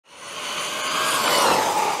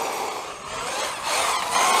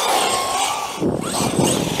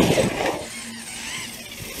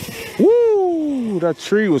that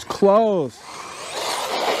tree was close.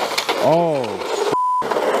 Oh.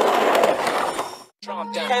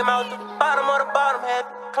 Came out the bottom of the bottom, had to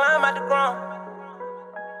climb out the ground.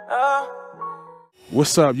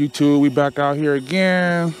 What's up, YouTube? We back out here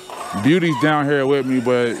again. Beauty's down here with me,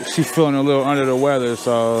 but she's feeling a little under the weather,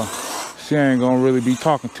 so she ain't gonna really be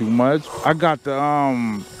talking too much. I got the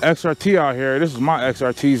XRT out here. This is my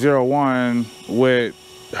XRT 01 with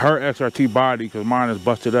her XRT body, because mine is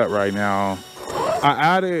busted up right now. I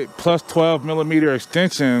added plus 12mm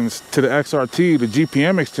extensions to the XRT, the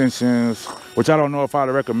GPM extensions, which I don't know if I'd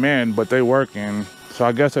recommend, but they working. So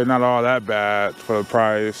I guess they're not all that bad for the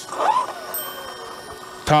price.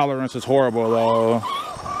 Tolerance is horrible though,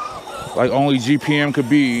 like only GPM could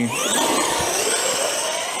be.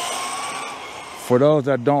 For those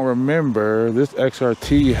that don't remember, this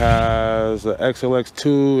XRT has a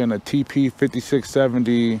XLX2 and a TP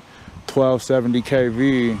 5670 1270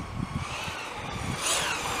 kV.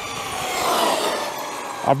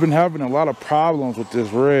 I've been having a lot of problems with this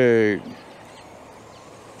rig.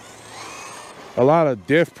 A lot of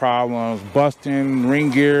diff problems, busting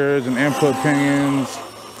ring gears and input pinions.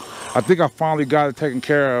 I think I finally got it taken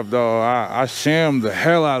care of though. I shimmed the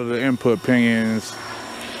hell out of the input pinions.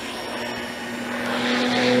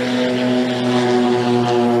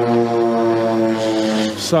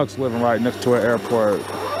 Sucks living right next to an airport.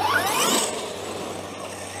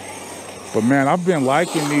 But man, I've been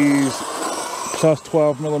liking these plus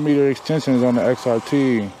 12mm extensions on the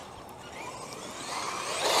XRT.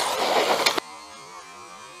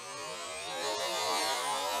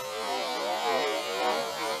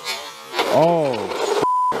 Oh.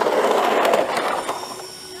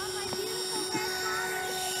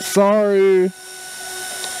 Sorry.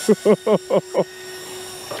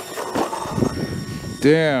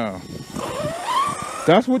 Damn.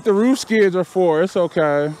 That's what the roof skids are for. It's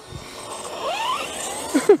okay.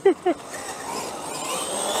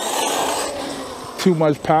 Too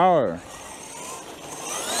much power.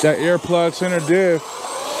 That earplug center diff.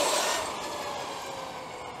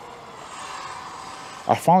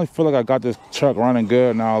 I finally feel like I got this truck running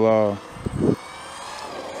good now though.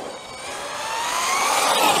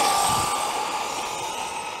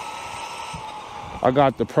 I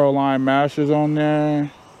got the Pro Line mashers on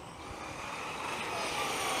there.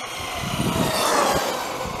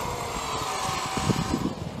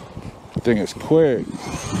 I think it's quick.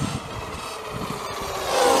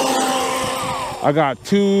 I got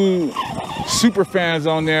 2 super fans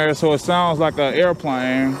on there, so it sounds like an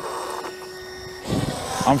airplane.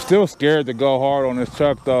 I'm still scared to go hard on this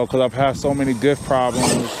truck though, because I've had so many diff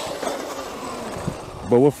problems.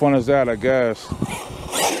 But what fun is that, I guess?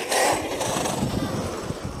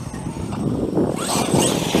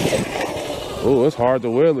 Oh, it's hard to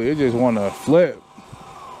wheelie. It just want to flip.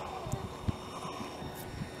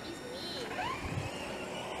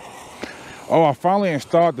 Oh, I finally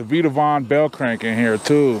installed the Vitavon bell crank in here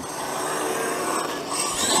too.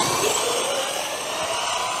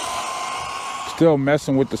 Still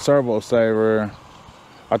messing with the servo saver.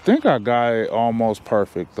 I think I got it almost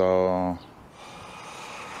perfect though.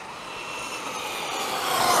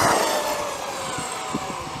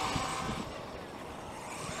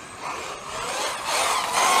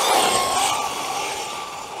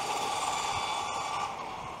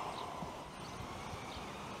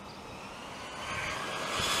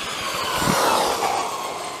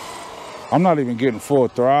 I'm not even getting full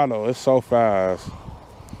throttle. It's so fast.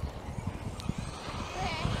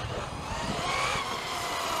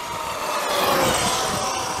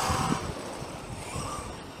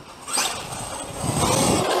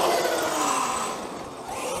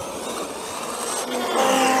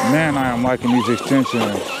 Man, I am liking these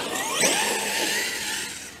extensions.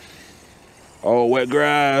 Oh, wet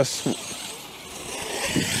grass.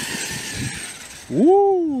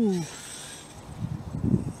 Woo!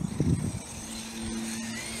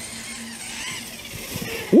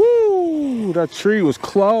 Woo! That tree was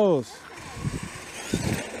close.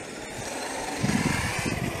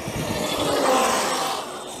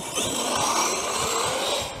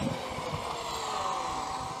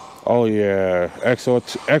 Oh yeah,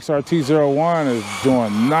 XRT 01 is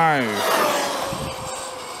doing nice.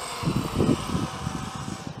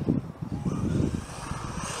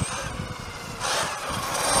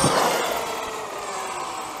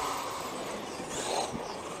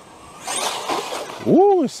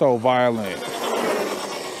 Woo, it's so violent.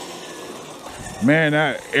 Man,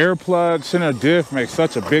 that earplug center diff makes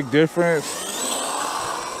such a big difference.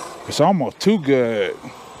 It's almost too good.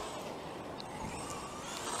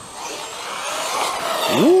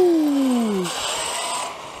 Woo.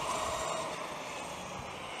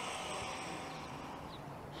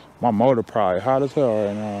 My motor probably hot as hell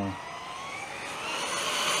right now.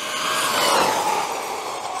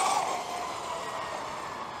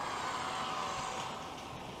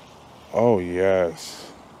 Oh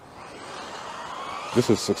yes.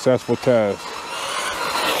 This is a successful test.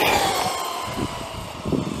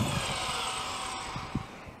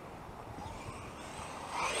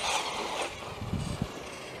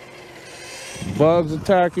 Bugs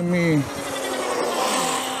attacking me.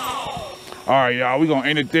 All right, y'all, we're gonna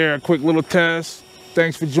end it there. A quick little test.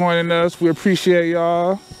 Thanks for joining us. We appreciate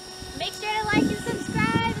y'all. Make sure to like and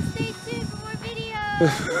subscribe and stay tuned for more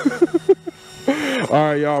videos. All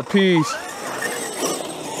right, y'all, peace.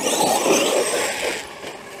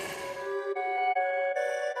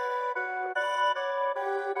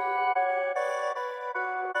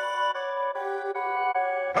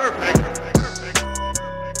 Perfect.